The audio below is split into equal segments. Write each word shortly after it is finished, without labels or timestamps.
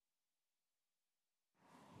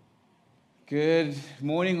Good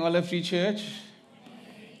morning, Olive Tree Church.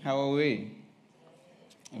 How are we?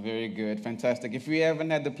 Very good, fantastic. If we haven't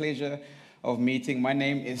had the pleasure of meeting, my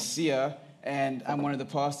name is Siya, and I'm one of the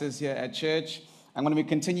pastors here at church. I'm going to be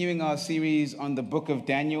continuing our series on the book of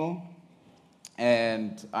Daniel,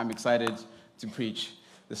 and I'm excited to preach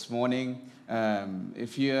this morning.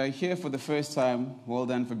 If you're here for the first time, well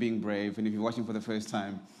done for being brave, and if you're watching for the first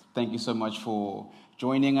time, thank you so much for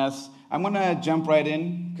joining us. I'm going to jump right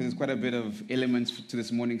in because there's quite a bit of elements to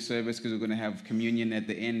this morning's service because we're going to have communion at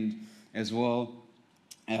the end as well.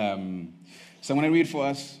 So I'm going to read for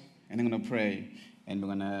us and I'm going to pray and we're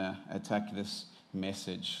going to attack this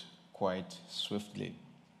message quite swiftly.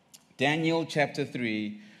 Daniel chapter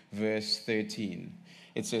 3 verse 13.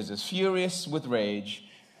 It says, "As furious with rage,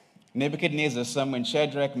 Nebuchadnezzar summoned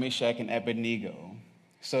Shadrach, Meshach, and Abednego.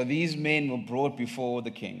 So these men were brought before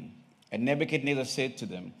the king. And Nebuchadnezzar said to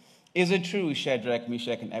them, 'Is it true, Shadrach,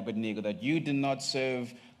 Meshach, and Abednego, that you do not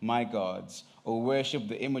serve my gods or worship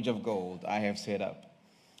the image of gold I have set up?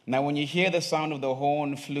 Now when you hear the sound of the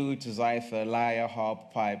horn, flute, zither, lyre,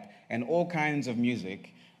 harp, pipe, and all kinds of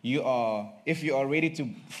music, if you are ready to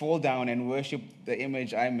fall down and worship the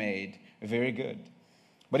image I made, very good.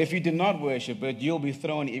 But if you do not worship it, you'll be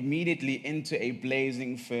thrown immediately into a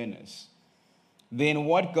blazing furnace. Then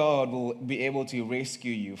what God will be able to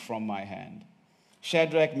rescue you from my hand?'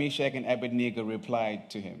 Shadrach, Meshach, and Abednego replied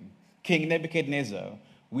to him, 'King Nebuchadnezzar,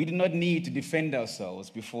 we do not need to defend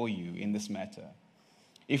ourselves before you in this matter.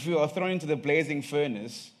 If we are thrown into the blazing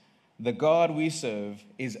furnace, the God we serve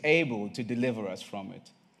is able to deliver us from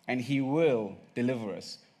it, and he will deliver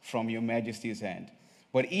us from your majesty's hand.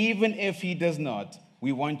 But even if he does not,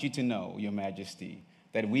 we want you to know, your majesty,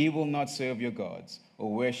 that we will not serve your gods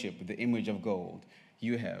or worship the image of gold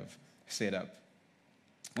you have set up.'"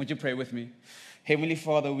 Won't you pray with me? Heavenly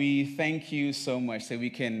Father, we thank you so much that we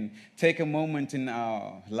can take a moment in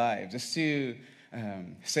our lives just to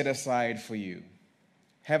set aside for you.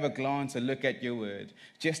 Have a glance, a look at your word,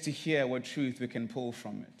 just to hear what truth we can pull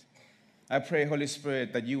from it. I pray, Holy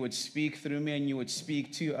Spirit, that you would speak through me and you would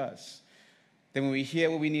speak to us. Then when we hear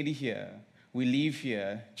what we need to hear, we leave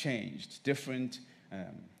here changed, different,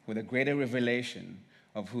 with a greater revelation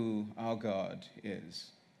of who our God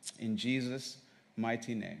is. In Jesus'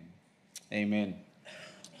 mighty name, amen.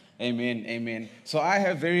 Amen, amen. So I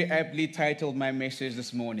have very aptly titled my message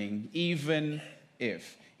this morning, Even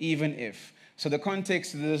If. Even If. So the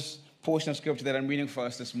context of this portion of scripture that I'm reading for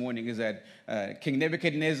us this morning is that King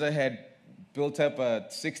Nebuchadnezzar had built up a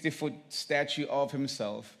 60-foot statue of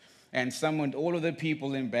himself and summoned all of the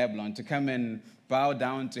people in Babylon to come and bow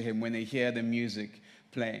down to him when they hear the music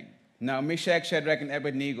playing. Now, Meshach, Shadrach, and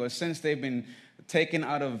Abednego, since they've been taken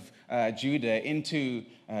out of Judah into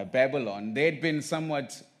Babylon, they'd been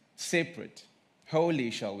somewhat separate,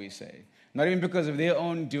 holy, shall we say. Not even because of their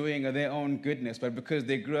own doing or their own goodness, but because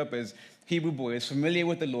they grew up as Hebrew boys, familiar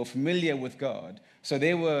with the law, familiar with God. So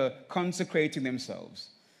they were consecrating themselves.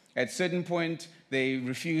 At a certain point, they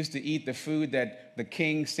refused to eat the food that the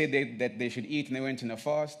king said that they should eat, and they went in a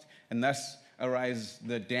fast, and thus arose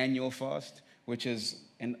the Daniel fast, which is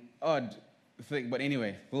an odd thing. But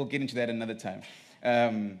anyway, we'll get into that another time.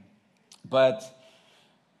 But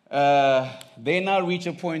they now reach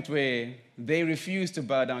a point where they refuse to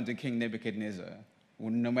bow down to King Nebuchadnezzar,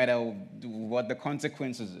 no matter what the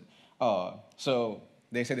consequences are. So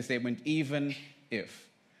they say the statement, even if.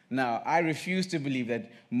 Now, I refuse to believe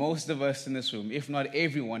that most of us in this room, if not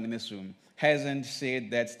everyone in this room, hasn't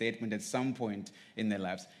said that statement at some point in their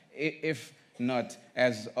lives, if not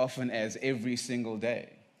as often as every single day.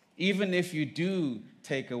 Even if you do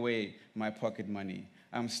take away my pocket money,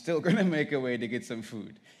 I'm still going to make a way to get some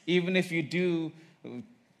food. Even if you do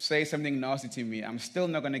say something nasty to me, I'm still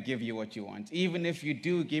not going to give you what you want. Even if you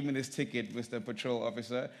do give me this ticket, Mr. Patrol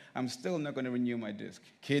Officer, I'm still not going to renew my disc.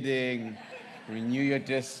 Kidding. Renew your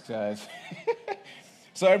disc, guys.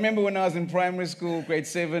 So I remember when I was in primary school, grade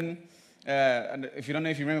 7, and if you don't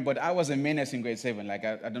know if you remember, but I was a menace in grade 7. Like,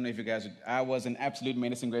 I don't know if you guys, I was an absolute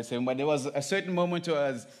menace in grade 7, but there was a certain moment where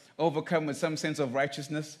I was overcome with some sense of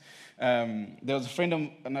righteousness. There was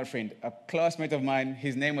a classmate of mine,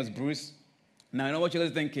 his name was Bruce. Now, I know what you're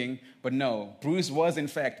thinking, but no, Bruce was in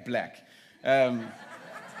fact black.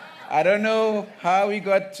 I don't know how he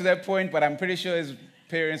got to that point, but I'm pretty sure his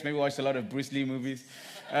parents maybe watched a lot of Bruce Lee movies.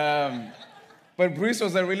 But Bruce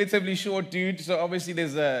was a relatively short dude, so obviously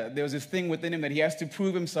there was this thing within him that he has to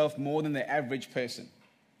prove himself more than the average person.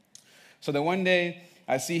 So the one day,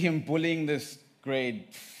 I see him bullying this grade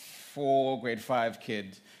 4, grade 5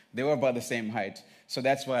 kid. They were about the same height. So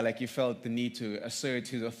that's why, like, he felt the need to assert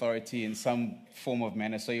his authority in some form of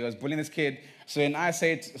manner. So he was bullying this kid. So then I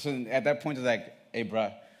said, so at that point, I was like, hey,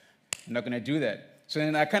 bruh, I'm not going to do that. So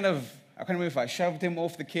then I can't remember if I shoved him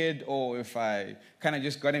off the kid or if I kind of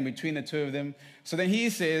just got in between the two of them. So then he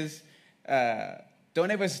says,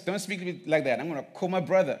 don't speak to me like that. I'm going to call my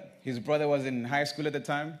brother. His brother was in high school at the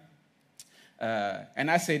time. And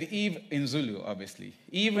I said, in Zulu, obviously,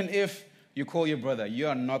 even if you call your brother, you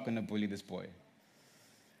are not going to bully this boy.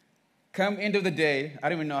 Come end of the day, I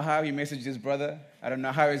don't even know how he messaged his brother. I don't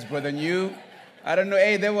know how his brother knew. I don't know.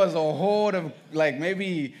 Hey, there was a horde of like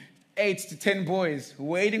maybe 8 to 10 boys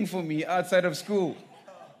waiting for me outside of school.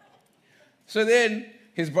 So then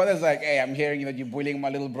his brother's like, hey, I'm hearing that you're bullying my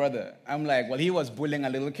little brother. I'm like, well, he was bullying a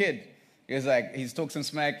little kid. He's like, he's talked some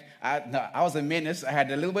smack. I was a menace. I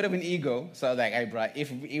had a little bit of an ego. So I was like, hey, bro,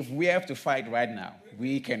 if we have to fight right now,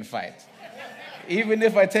 we can fight. Even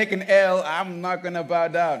if I take an L, I'm not going to bow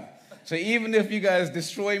down. So even if you guys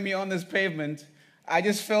destroy me on this pavement, I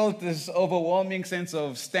just felt this overwhelming sense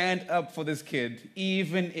of stand up for this kid,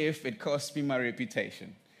 even if it cost me my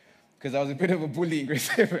reputation. Because I was a bit of a bully in grade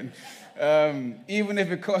 7. Even if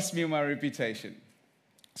it cost me my reputation.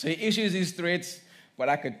 So he issues these threats, but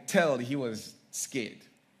I could tell he was scared.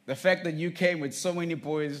 The fact that you came with so many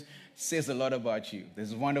boys says a lot about you.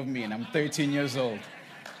 There's one of me, and I'm 13 years old.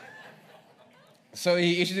 So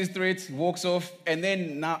he issues his threats, walks off, and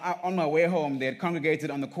then now on my way home, they had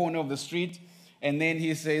congregated on the corner of the street, and then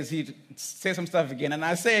he says some stuff again, and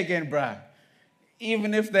I say again, bruh,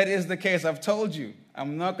 even if that is the case, I've told you,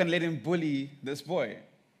 I'm not going to let him bully this boy.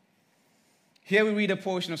 Here we read a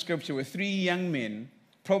portion of scripture where 3 young men,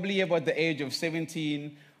 probably about the age of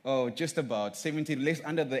 17 or just about 17, less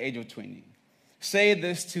under the age of 20, say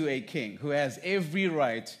this to a king who has every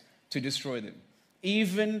right to destroy them.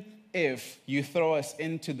 Even if you throw us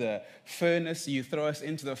into the furnace, you throw us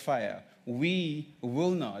into the fire, we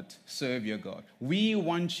will not serve your God. We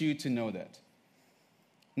want you to know that.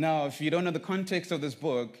 Now, if you don't know the context of this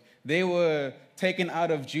book, they were taken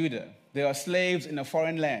out of Judah. They are slaves in a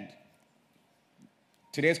foreign land.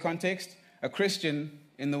 Today's context, a Christian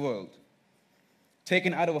in the world.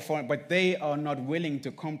 Taken out of a foreign, but they are not willing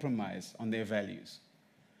to compromise on their values.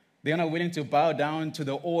 They are not willing to bow down to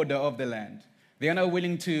the order of the land. They are not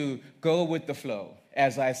willing to go with the flow,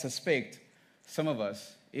 as I suspect some of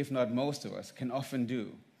us, if not most of us, can often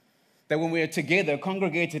do. That when we are together,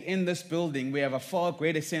 congregated in this building, we have a far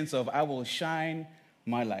greater sense of, I will shine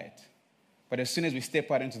my light. But as soon as we step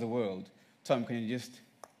out into the world, Tom, can you just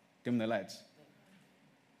dim the lights?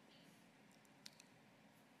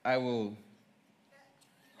 I will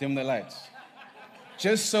dim the lights.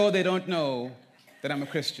 Just so they don't know that I'm a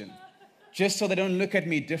Christian. Just so they don't look at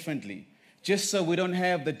me differently. Just so we don't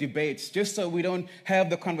have the debates. Just so we don't have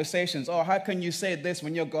the conversations. Oh, how can you say this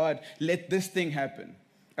when you're God? Let this thing happen.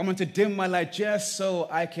 I want to dim my light just so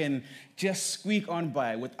I can just squeak on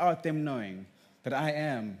by without them knowing that I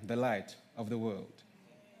am the light of the world.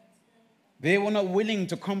 They were not willing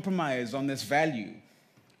to compromise on this value,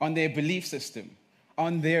 on their belief system,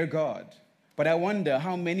 on their God. But I wonder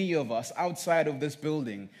how many of us outside of this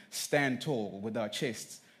building stand tall with our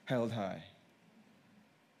chests held high.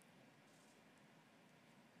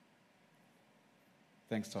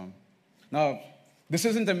 Thanks, Tom. Now, this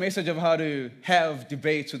isn't a message of how to have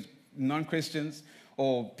debates with non-Christians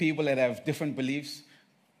or people that have different beliefs.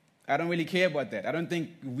 I don't really care about that. I don't think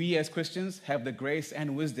we as Christians have the grace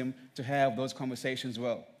and wisdom to have those conversations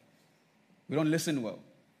well. We don't listen well,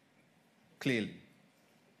 clearly.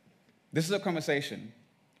 This is a conversation,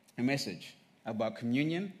 a message about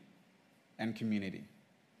communion and community.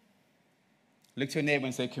 Look to your neighbor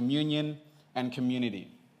and say communion and community.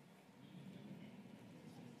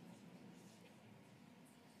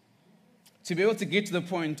 To be able to get to the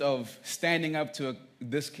point of standing up to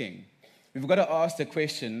this king, we've got to ask the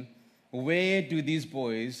question, where do these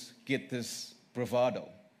boys get this bravado,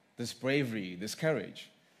 this bravery, this courage?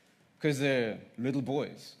 Because they're little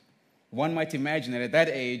boys. One might imagine that at that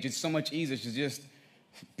age, it's so much easier to just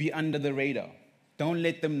be under the radar. Don't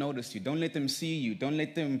let them notice you. Don't let them see you. Don't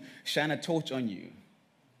let them shine a torch on you.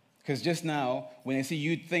 Because just now, when they see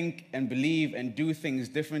you think and believe and do things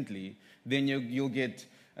differently, then you'll get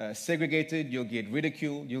segregated, you'll get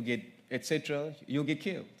ridiculed, you'll get etc., you'll get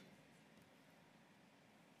killed.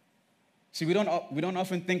 See, we don't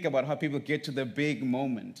often think about how people get to the big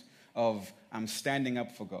moment of, I'm standing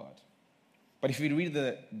up for God. But if you read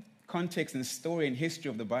the context and story and history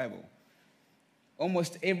of the Bible,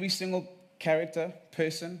 almost every single character,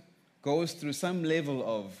 person, goes through some level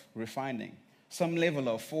of refining, some level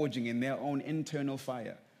of forging in their own internal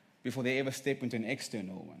fire before they ever step into an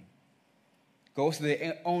external one. Goes to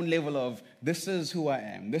their own level of, this is who I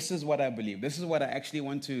am, this is what I believe, this is what I actually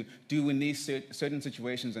want to do in these certain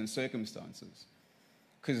situations and circumstances.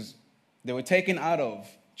 Because they were taken out of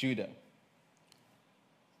Judah,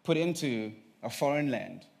 put into a foreign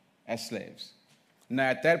land as slaves. Now,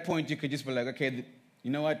 at that point, you could just be like, okay,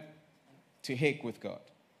 you know what? To heck with God.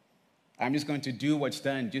 I'm just going to do what's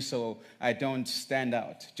done just so I don't stand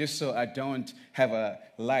out, just so I don't have a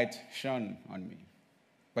light shone on me.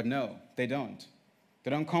 But no, they don't.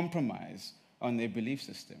 They don't compromise on their belief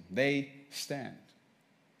system. They stand.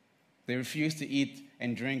 They refuse to eat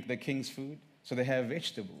and drink the king's food, so they have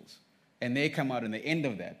vegetables. And they come out on the end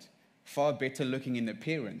of that far better looking in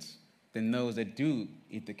appearance than those that do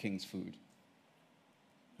eat the king's food.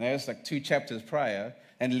 There's like 2 chapters prior,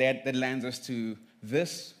 and that lands us to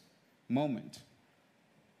this moment.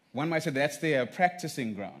 One might say that's their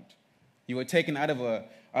practicing ground. You were taken out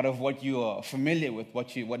of what you are familiar with,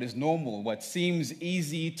 what is normal, what seems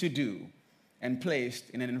easy to do, and placed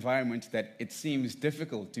in an environment that it seems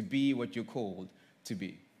difficult to be what you're called to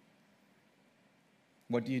be.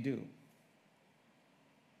 What do you do?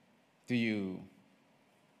 Do you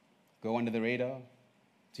go under the radar?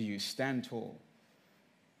 Do you stand tall?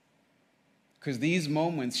 Because these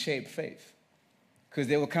moments shape faith. Because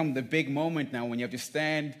there will come the big moment now when you have to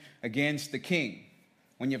stand against the king,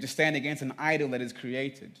 when you have to stand against an idol that is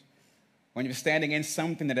created, when you have to stand against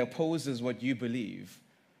something that opposes what you believe.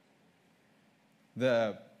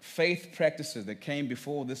 The faith practices that came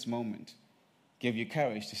before this moment give you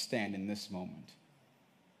courage to stand in this moment.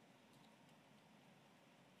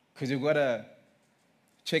 Because you've got to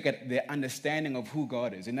check at their understanding of who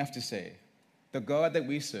God is. Enough to say, the God that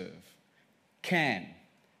we serve can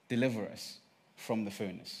deliver us from the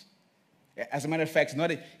furnace. As a matter of fact,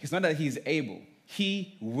 it's not that he's able.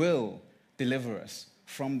 He will deliver us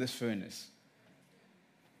from this furnace.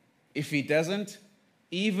 If he doesn't,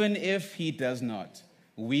 even if he does not,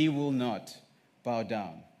 we will not bow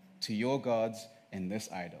down to your gods and this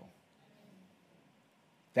idol.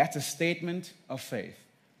 That's a statement of faith.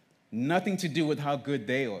 Nothing to do with how good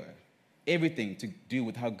they were. Everything to do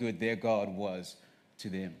with how good their God was to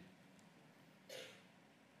them.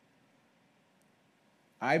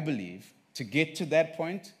 I believe to get to that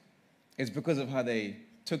point is because of how they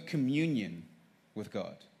took communion with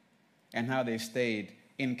God and how they stayed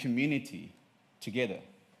in community together.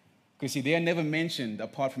 Because see, they are never mentioned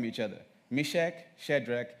apart from each other. Meshach,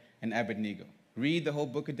 Shadrach, and Abednego. Read the whole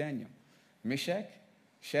book of Daniel. Meshach,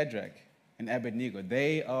 Shadrach, and Abednego.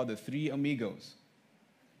 They are the 3 amigos.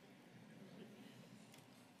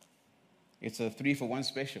 It's a 3-for-1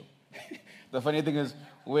 special. The funny thing is,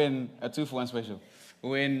 a 2-for-1 special.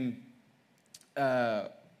 When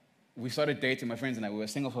we started dating, my friends and I, we were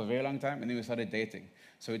single for a very long time, and then we started dating.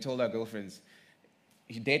 So we told our girlfriends,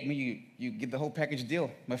 if you date me, you get the whole package deal.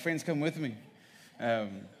 My friends come with me.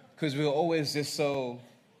 Because we were always just so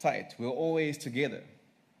tight. We were always together.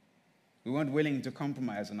 We weren't willing to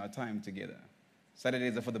compromise on our time together.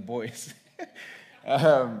 Saturdays are for the boys.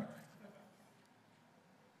 But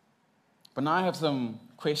now I have some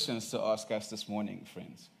questions to ask us this morning,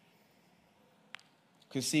 friends.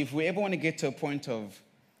 Because see, if we ever want to get to a point of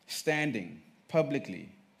standing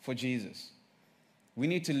publicly for Jesus, we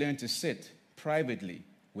need to learn to sit privately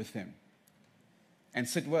with him and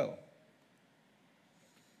sit well.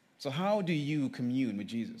 So how do you commune with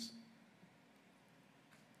Jesus?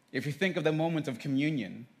 If you think of the moment of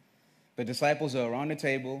communion, the disciples are around the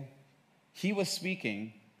table, he was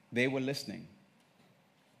speaking, they were listening.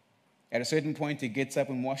 At a certain point, he gets up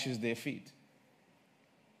and washes their feet.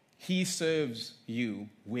 He serves you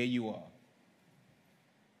where you are.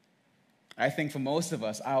 I think for most of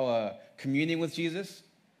us, our communing with Jesus,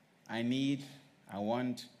 I need, I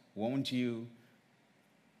want, won't you?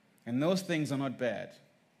 And those things are not bad.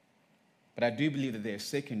 But I do believe that they're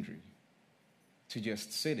secondary to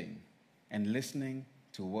just sitting and listening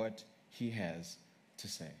to what he has to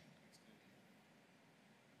say.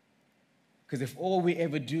 Because if all we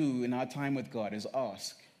ever do in our time with God is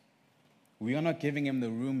ask, we are not giving him the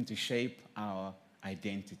room to shape our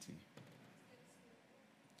identity.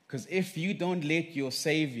 Because if you don't let your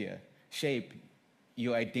Savior shape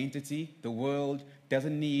your identity, the world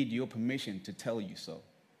doesn't need your permission to tell you so.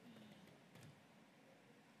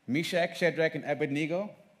 Meshach, Shadrach, and Abednego,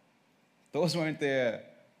 those weren't their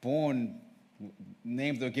born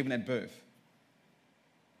names they were given at birth.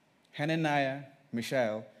 Hananiah,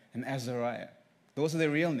 Mishael, and Azariah. Those are their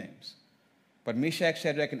real names. But Meshach,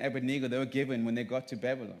 Shadrach, and Abednego, they were given when they got to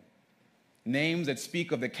Babylon. Names that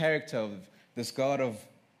speak of the character of this god of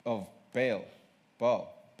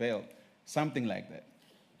Baal, something like that.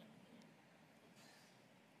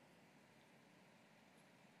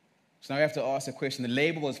 So now we have to ask the question, the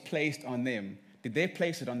label was placed on them. Did they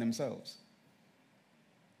place it on themselves?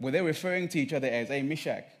 Were they referring to each other as, hey,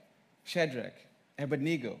 Meshach, Shadrach,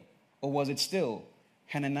 Abednego? Or was it still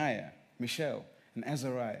Hananiah, Mishael, and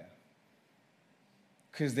Azariah?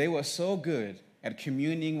 Because they were so good at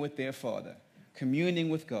communing with their Father, communing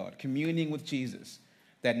with God, communing with Jesus,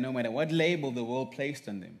 that no matter what label the world placed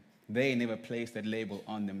on them, they never placed that label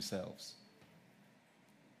on themselves.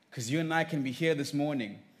 Because you and I can be here this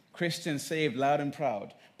morning, Christians saved loud and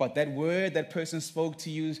proud, but that word that person spoke to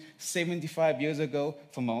you 75 years ago,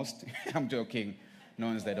 for most, I'm joking, no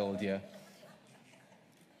one's that old here.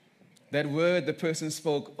 That word the person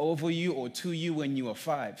spoke over you or to you when you were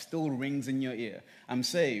 5 still rings in your ear. I'm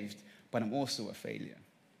saved, but I'm also a failure.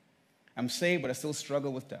 I'm saved, but I still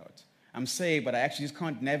struggle with doubt. I'm saved, but I actually just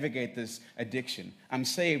can't navigate this addiction. I'm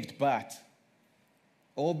saved, but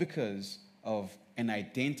all because of an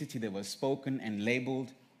identity that was spoken and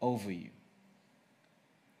labeled over you.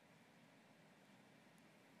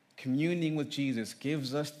 Communing with Jesus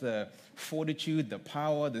gives us the fortitude, the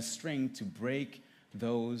power, the strength to break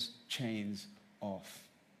those chains off.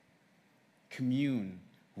 Commune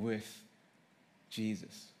with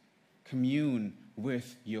Jesus. Commune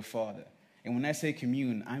with your Father. And when I say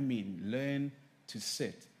commune, I mean learn to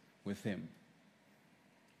sit with Him.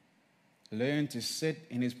 Learn to sit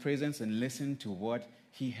in His presence and listen to what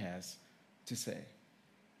He has to say.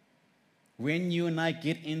 When you and I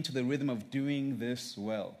get into the rhythm of doing this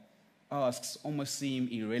well, asks almost seem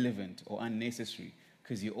irrelevant or unnecessary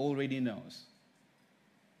because He already knows.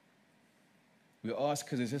 We ask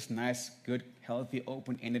because it's just nice, good, healthy,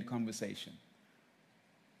 open-ended conversation.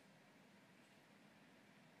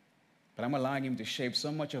 But I'm allowing Him to shape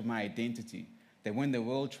so much of my identity that when the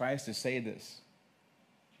world tries to say this,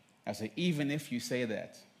 I say, even if you say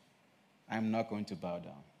that, I'm not going to bow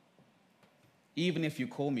down. Even if you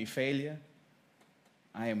call me failure,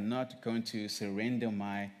 I am not going to surrender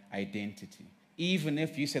my identity. Even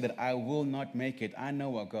if you say that I will not make it, I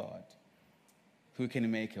know a God who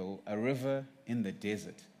can make a river in the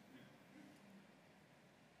desert.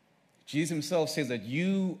 Jesus Himself says that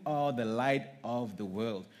you are the light of the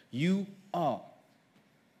world. You are.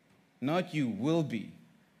 Not you will be.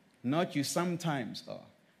 Not you sometimes are.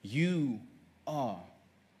 You are.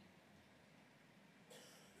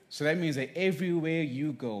 So that means that everywhere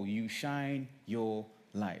you go, you shine your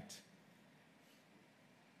light.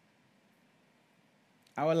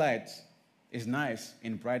 Our light is nice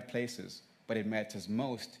in bright places, but it matters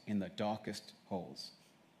most in the darkest holes.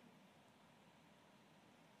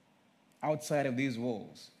 Outside of these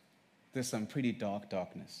walls, there's some pretty dark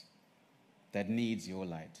darkness that needs your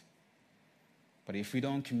light. But if we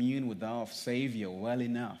don't commune with our Savior well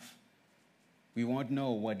enough, we won't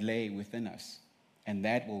know what lay within us, and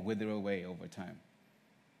that will wither away over time.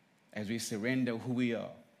 As we surrender who we are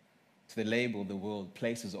to the label the world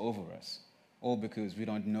places over us, all because we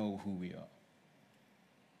don't know who we are.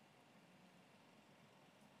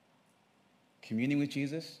 Communing with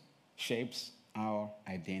Jesus shapes our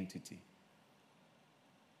identity.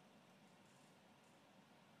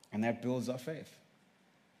 And that builds our faith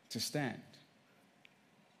to stand.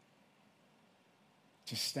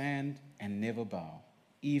 To stand and never bow,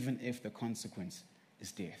 even if the consequence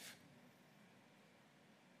is death.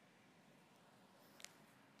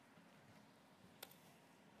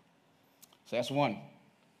 So that's one.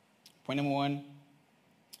 Point number one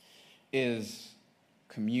is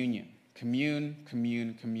communion. Commune.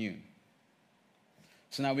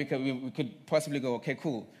 So now we could possibly go, okay,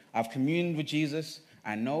 cool. I've communed with Jesus.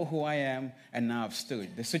 I know who I am, and now I've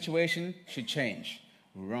stood. The situation should change.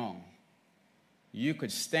 Wrong. You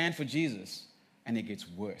could stand for Jesus, and it gets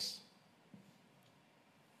worse.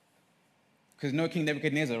 Because no King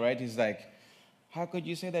Nebuchadnezzar, right? He's like, how could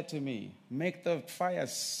you say that to me? Make the fire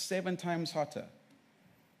 7 times hotter.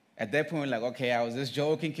 At that point, like, okay, I was just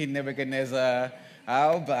joking, King Nebuchadnezzar.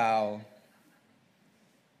 I'll bow.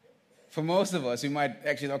 For most of us, we might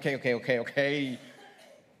actually, okay.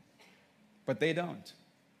 But they don't.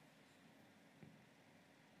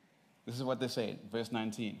 This is what they say, verse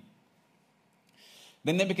 19.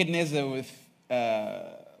 Then Nebuchadnezzar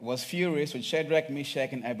was furious with Shadrach,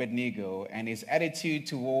 Meshach, and Abednego, and his attitude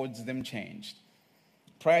towards them changed.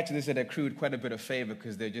 Prior to this, it accrued quite a bit of favor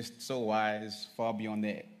because they're just so wise, far beyond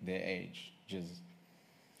their age.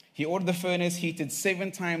 He ordered the furnace heated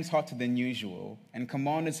 7 times hotter than usual and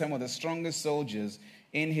commanded some of the strongest soldiers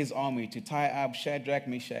in his army to tie up Shadrach,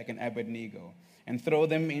 Meshach, and Abednego and throw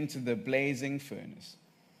them into the blazing furnace.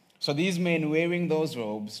 So these men, wearing those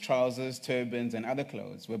robes, trousers, turbans, and other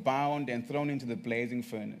clothes, were bound and thrown into the blazing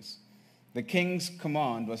furnace. The king's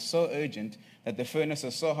command was so urgent that the furnace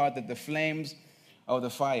was so hot that the flames of the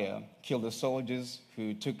fire killed the soldiers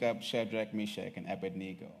who took up Shadrach, Meshach, and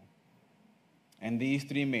Abednego. And these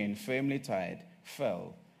three men, firmly tied,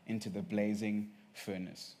 fell into the blazing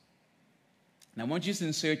furnace. Now, I want you to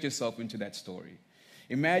insert yourself into that story.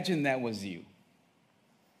 Imagine that was you.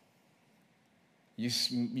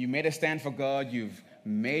 You made a stand for God. You've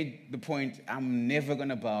made the point, I'm never going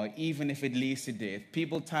to bow, even if it leads to death.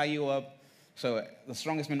 People tie you up. So the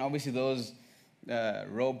strongest men, obviously those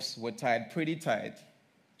ropes were tied pretty tight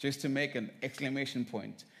just to make an exclamation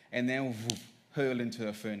point, and then hurled into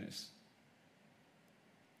a furnace.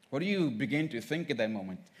 What do you begin to think at that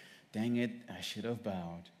moment? Dang it, I should have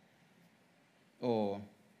bowed. Or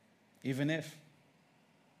even if.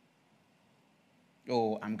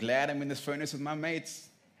 Or I'm glad I'm in this furnace with my mates.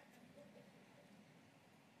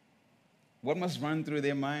 What must run through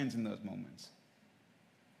their minds in those moments?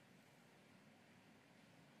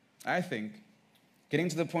 I think getting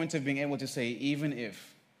to the point of being able to say even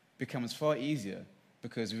if becomes far easier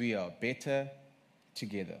because we are better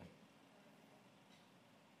together.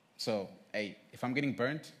 So, hey, if I'm getting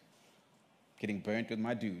burnt with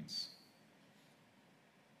my dudes.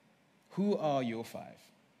 Who are your five?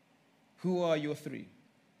 Who are your three?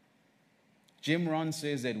 Jim Rohn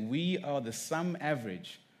says that we are the sum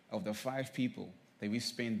average of the five people that we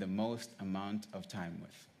spend the most amount of time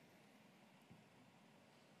with.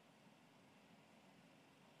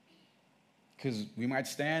 Because we might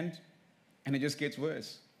stand and it just gets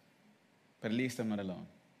worse. But at least I'm not alone.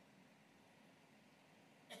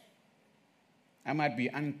 I might be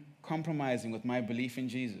uncompromising with my belief in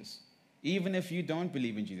Jesus. Even if you don't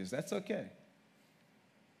believe in Jesus, that's okay.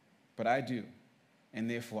 But I do. And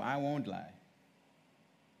therefore, I won't lie.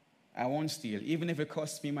 I won't steal. Even if it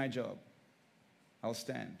costs me my job, I'll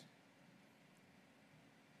stand.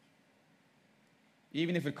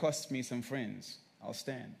 Even if it costs me some friends, I'll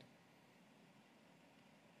stand.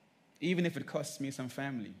 Even if it costs me some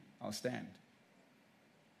family, I'll stand.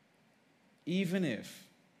 Even if,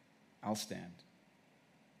 I'll stand.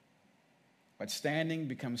 But standing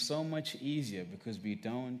becomes so much easier because we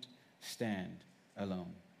don't stand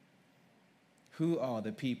alone. Who are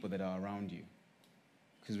the people that are around you?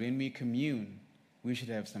 Because when we commune, we should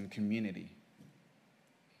have some community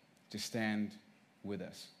to stand with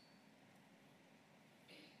us.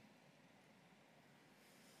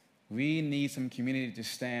 We need some community to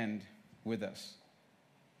stand with us.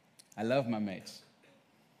 I love my mates.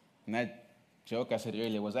 And that joke I said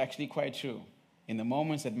earlier was actually quite true. In the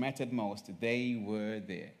moments that mattered most, they were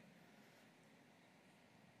there.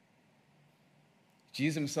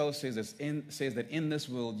 Jesus himself says that in this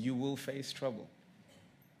world you will face trouble.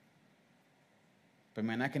 But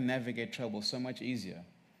man, I can navigate trouble so much easier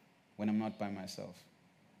when I'm not by myself.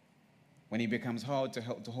 When it becomes hard to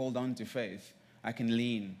hold on to faith, I can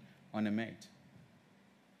lean on a mate.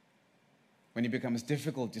 When it becomes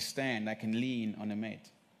difficult to stand, I can lean on a mate.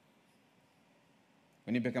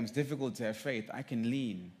 When it becomes difficult to have faith, I can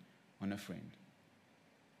lean on a friend.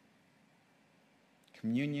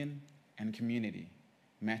 Communion and community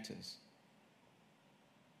matters.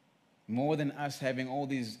 More than us having all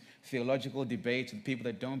these theological debates with people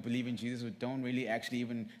that don't believe in Jesus, or don't really actually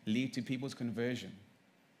even lead to people's conversion.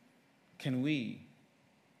 Can we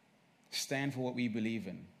stand for what we believe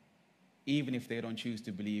in, even if they don't choose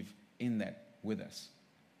to believe in that with us?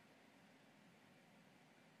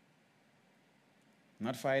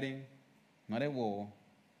 Not fighting, not at war,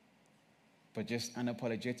 but just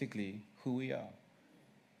unapologetically who we are.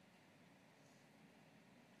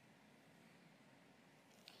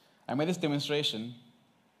 I made this demonstration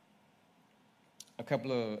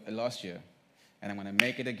last year, and I'm going to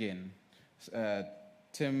make it again.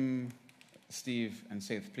 Tim, Steve, and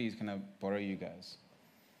Seth, please can I borrow you guys?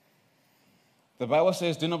 The Bible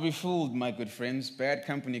says, "Do not be fooled, my good friends. Bad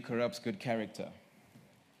company corrupts good character."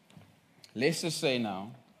 Let's just say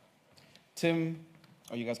now, Tim,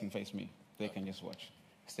 you guys can face me. They can just watch.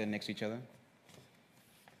 Stand next to each other.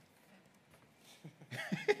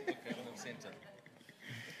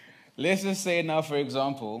 Let's just say now, for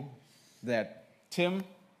example, that Tim,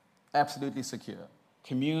 absolutely secure,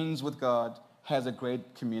 communes with God, has a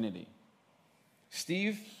great community.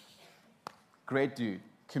 Steve, great dude,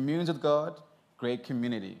 communes with God, great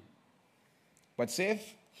community. But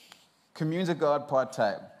Seth, communes with God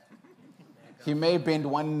part-time. He may bend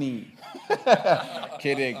one knee.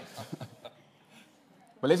 Kidding.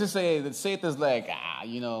 But let's just say that Seth is like,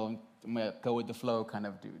 I'm going to go with the flow kind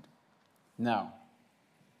of dude. Now,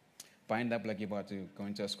 bind up like you're about to go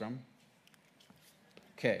into a scrum.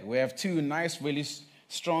 Okay, we have two nice, really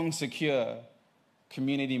strong, secure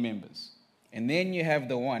community members. And then you have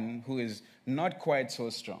the one who is not quite so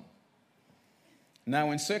strong. Now,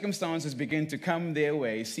 when circumstances begin to come their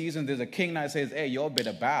way, sees when there's a king that says, hey, y'all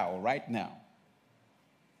better bow right now.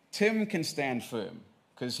 Tim can stand firm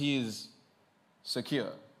because he is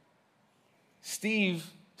secure. Steve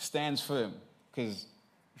stands firm because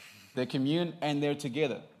they commune and they're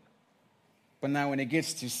together. But now when it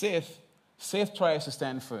gets to Seth, Seth tries to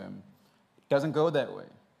stand firm. It doesn't go that way.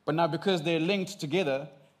 But now because they're linked together,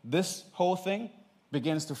 this whole thing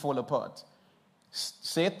begins to fall apart.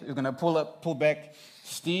 Seth is going to pull back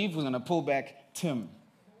Steve, who's going to pull back Tim.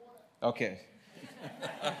 Okay.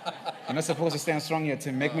 You're not supposed to stand strong here,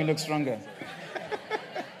 Tim. Make me look stronger.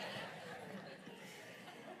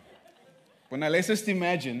 But now let's just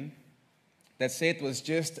imagine that Seth was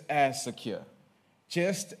just as secure,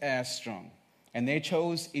 just as strong, and they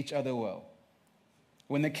chose each other well.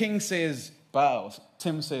 When the king says bow,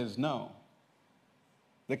 Tim says no.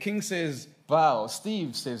 The king says bow,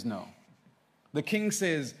 Steve says no. The king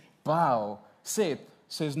says bow, Seth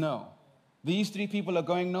says no. These three people are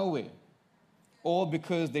going nowhere, all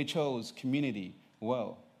because they chose community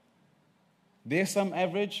well. They're some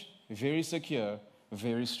average, very secure,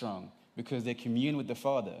 very strong, because they commune with the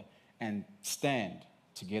Father and stand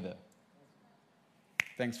together.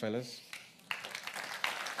 Thanks, fellas.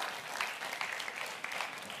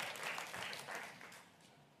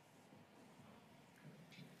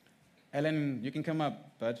 Ellen, you can come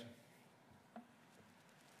up, bud.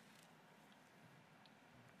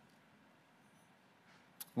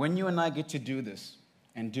 When you and I get to do this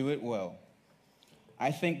and do it well,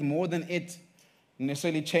 I think more than it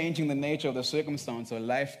necessarily changing the nature of the circumstance or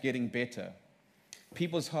life getting better,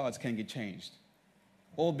 people's hearts can get changed.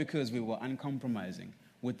 All because we were uncompromising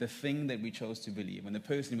with the thing that we chose to believe and the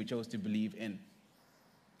person we chose to believe in.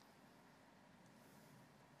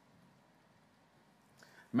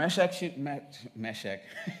 Shadrach,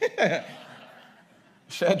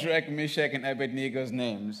 Meshach, and Abednego's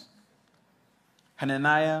names,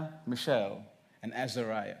 Hananiah, Mishael, and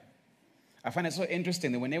Azariah. I find it so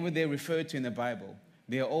interesting that whenever they're referred to in the Bible,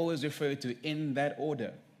 they are always referred to in that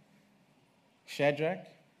order. Shadrach,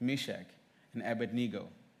 Meshach, and Abednego.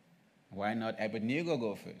 Why not Abednego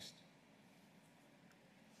go first?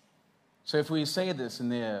 So if we say this in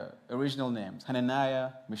their original names,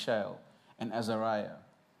 Hananiah, Mishael, and Azariah,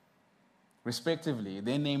 respectively,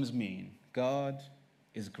 their names mean God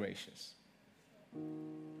is gracious.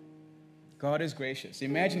 God is gracious.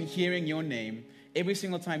 Imagine hearing your name every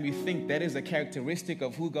single time you think that is a characteristic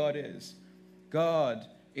of who God is. God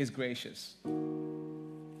is gracious.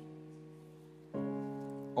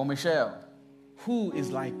 Or Michelle, who is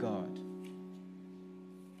like God?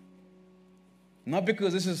 Not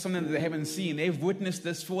because this is something that they haven't seen. They've witnessed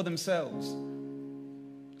this for themselves.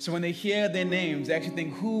 So when they hear their names, they actually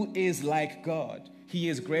think, who is like God? He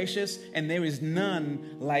is gracious and there is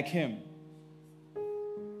none like him.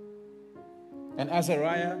 And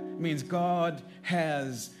Azariah means God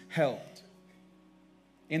has helped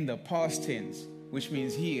in the past tense, which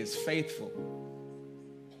means he is faithful.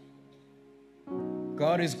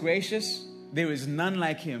 God is gracious, there is none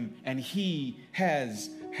like him, and he has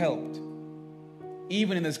helped.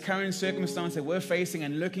 Even in this current circumstance that we're facing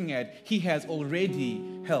and looking at, he has already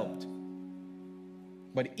helped.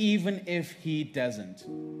 But even if he doesn't,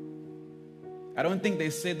 I don't think they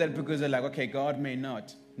said that because they're like, okay, God may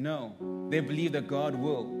not. No, they believe that God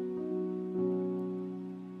will.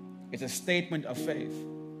 It's a statement of faith.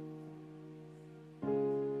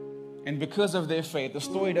 And because of their faith, the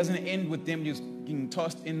story doesn't end with them just getting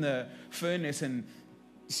tossed in the furnace and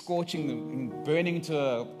scorching and burning to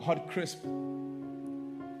a hot crisp.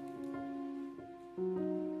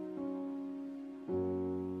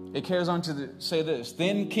 It carries on to say this.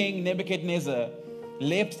 Then King Nebuchadnezzar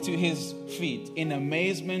leapt to his feet in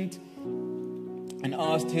amazement and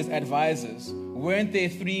asked his advisors, weren't there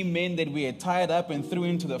 3 men that we had tied up and threw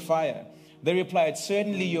into the fire? They replied,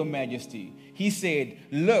 certainly, your majesty. He said,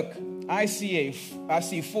 look, I see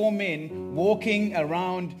 4 men walking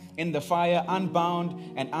around in the fire,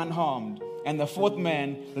 unbound and unharmed. And the 4th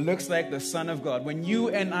man looks like the Son of God. When you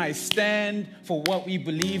and I stand for what we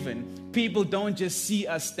believe in, people don't just see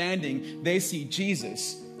us standing, they see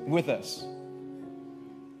Jesus with us.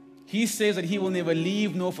 He says that he will never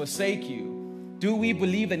leave nor forsake you. Do we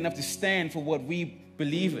believe that enough to stand for what we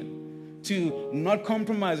believe in? To not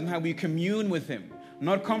compromise in how we commune with him.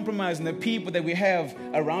 Not compromise in the people that we have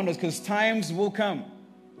around us, because times will come.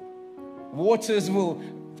 Waters will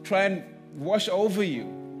try and wash over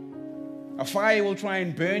you. A fire will try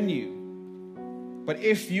and burn you. But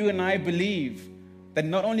if you and I believe that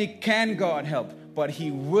not only can God help, but he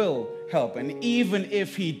will help. And even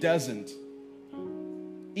if he doesn't,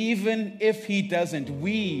 Even if he doesn't,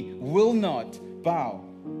 we will not bow.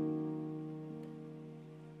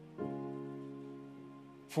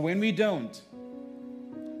 For when we don't,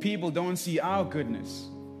 people don't see our goodness.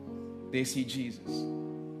 They see Jesus.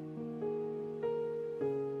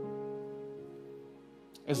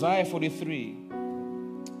 Isaiah 43,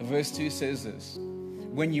 verse 2 says this: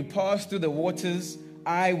 when you pass through the waters,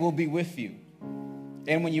 I will be with you.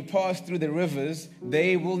 And when you pass through the rivers,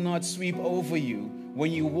 they will not sweep over you.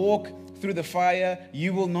 When you walk through the fire,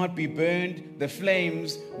 you will not be burned. The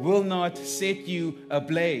flames will not set you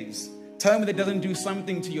ablaze. Tell me that doesn't do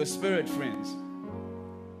something to your spirit, friends.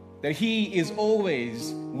 That he is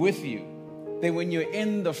always with you. That when you're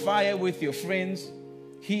in the fire with your friends,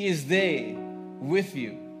 he is there with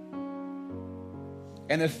you.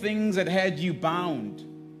 And the things that had you bound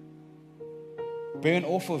burn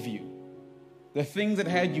off of you. The things that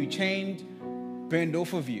had you chained burned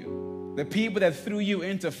off of you. The people that threw you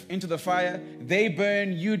into the fire, they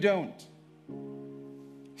burn, you don't.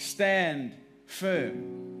 Stand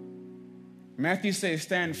firm. Matthew says,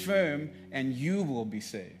 stand firm and you will be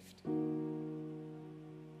saved.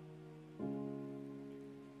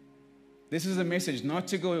 This is a message not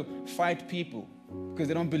to go fight people because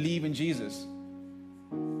they don't believe in Jesus.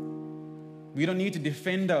 We don't need to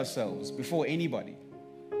defend ourselves before anybody.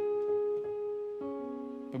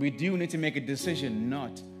 But we do need to make a decision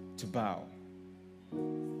not to bow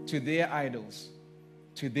to their idols,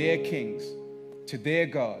 to their kings, to their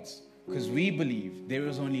gods, because we believe there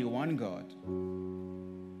is only one God.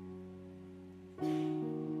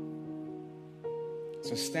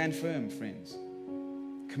 So stand firm, friends.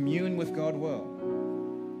 Commune with God well.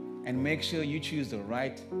 And make sure you choose the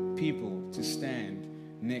right people to stand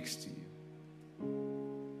next to you.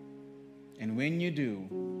 And when you do,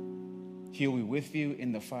 he'll be with you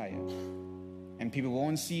in the fire. And people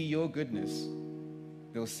won't see your goodness.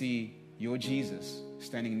 They'll see your Jesus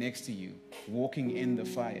standing next to you, walking in the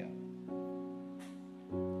fire.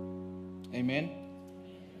 Amen?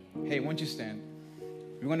 Hey, won't you stand?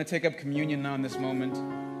 We're going to take up communion now in this moment.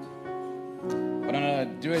 We're going to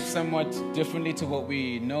do it somewhat differently to what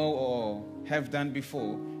we know or have done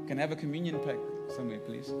before. Can I have a communion pack somewhere,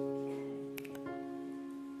 please?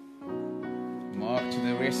 Mark to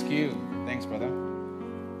the rescue. Thanks, brother.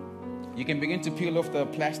 You can begin to peel off the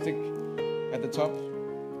plastic at the top.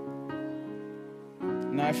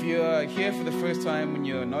 Now, if you're here for the first time and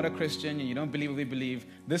you're not a Christian and you don't believe what we believe,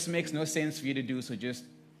 this makes no sense for you to do, so just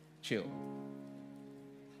chill.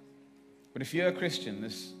 But if you're a Christian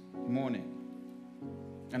this morning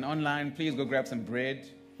and online, please go grab some bread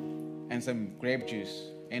and some grape juice.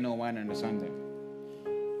 Ain't no wine on the Sunday.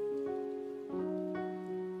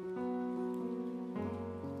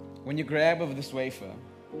 When you grab of this wafer,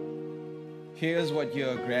 here's what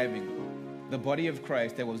you're grabbing. The body of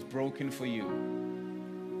Christ that was broken for you.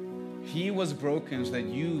 He was broken so that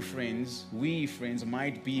you, friends, we, friends,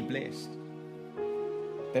 might be blessed.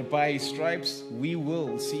 That by his stripes, we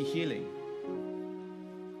will see healing.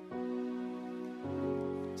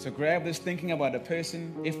 So grab this thinking about a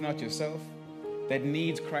person, if not yourself, that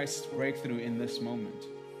needs Christ's breakthrough in this moment.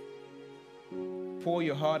 Pour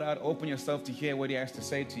your heart out, open yourself to hear what he has to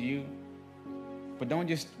say to you. But don't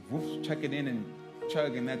just chuck it in and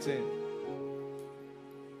chug and that's it.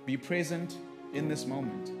 Be present in this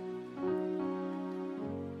moment.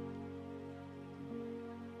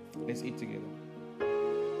 Let's eat together.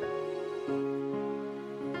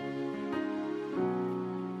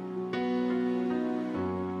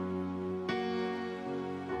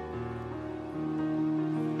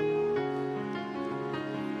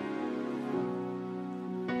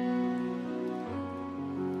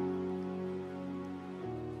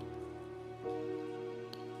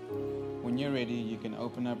 When you're ready, you can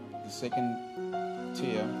open up the second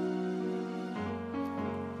tier.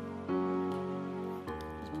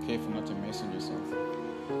 Just be careful not to mess on yourself.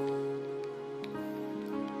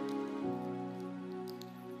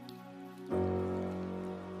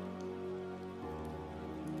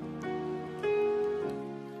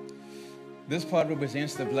 This part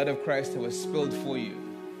represents the blood of Christ that was spilled for you.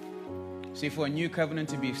 See, for a new covenant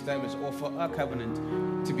to be established, or for our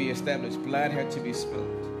covenant to be established, blood had to be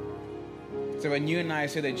spilled. So when you and I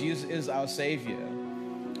say that Jesus is our Savior,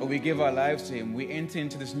 or we give our lives to him, we enter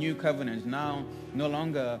into this new covenant, now no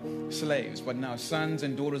longer slaves, but now sons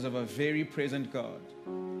and daughters of a very present God.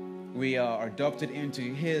 We are adopted into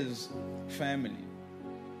his family.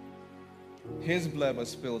 His blood was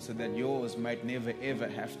spilled so that yours might never ever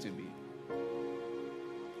have to be.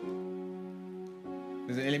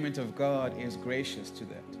 There's an element of God is gracious to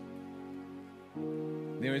that.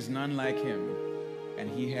 There is none like him, and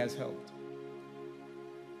he has helped.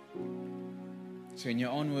 So in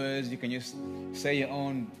your own words, you can just say your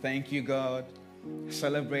own thank you, God.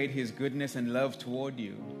 Celebrate His goodness and love toward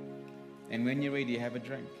you. And when you're ready, have a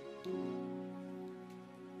drink.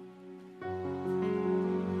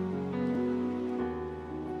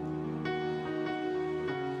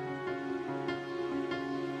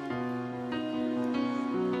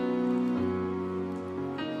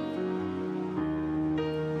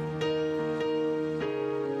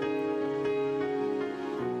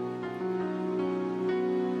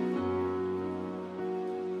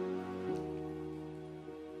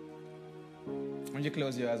 Would you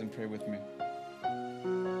close your eyes and pray with me?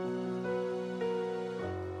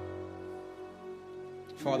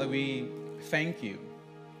 Father, we thank you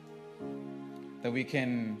that we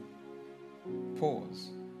can pause.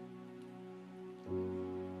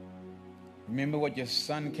 Remember what your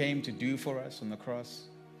Son came to do for us on the cross,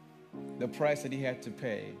 the price that He had to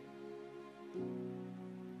pay,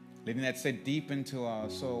 letting that sit deep into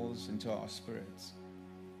our souls, into our spirits.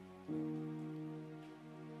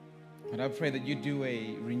 And I pray that you do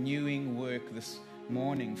a renewing work this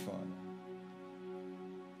morning, Father.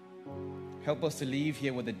 Help us to leave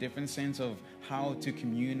here with a different sense of how to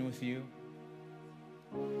commune with you.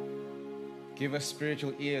 Give us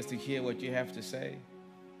spiritual ears to hear what you have to say.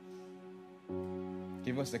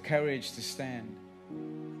 Give us the courage to stand.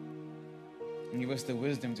 And give us the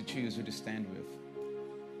wisdom to choose who to stand with.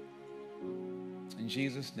 In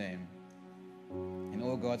Jesus' name. And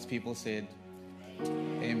all God's people said,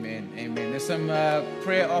 Amen. Amen. There's some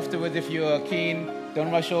prayer afterwards if you are keen.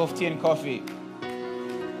 Don't rush off tea and coffee.